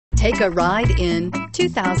Take a ride in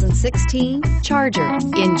 2016 Charger.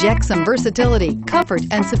 Inject some versatility, comfort,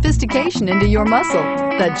 and sophistication into your muscle.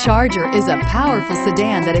 The Charger is a powerful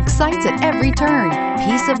sedan that excites at every turn.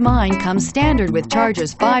 Peace of mind comes standard with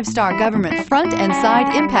Charger's 5-star government front and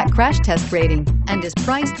side impact crash test rating and is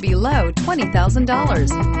priced below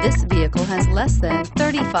 $20,000. This vehicle has less than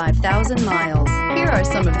 35,000 miles. Here are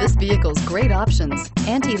some of this vehicle's great options: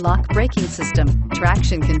 anti-lock braking system,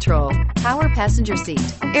 traction control, power passenger seat,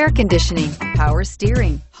 air conditioning, power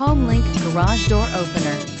steering, home link garage door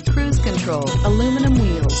opener, cruise control, aluminum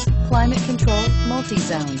wheels, climate control,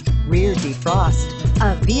 multi-zone, rear defrost.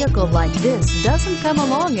 A vehicle like this doesn't come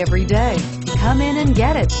along every day. Come in and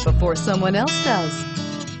get it before someone else does.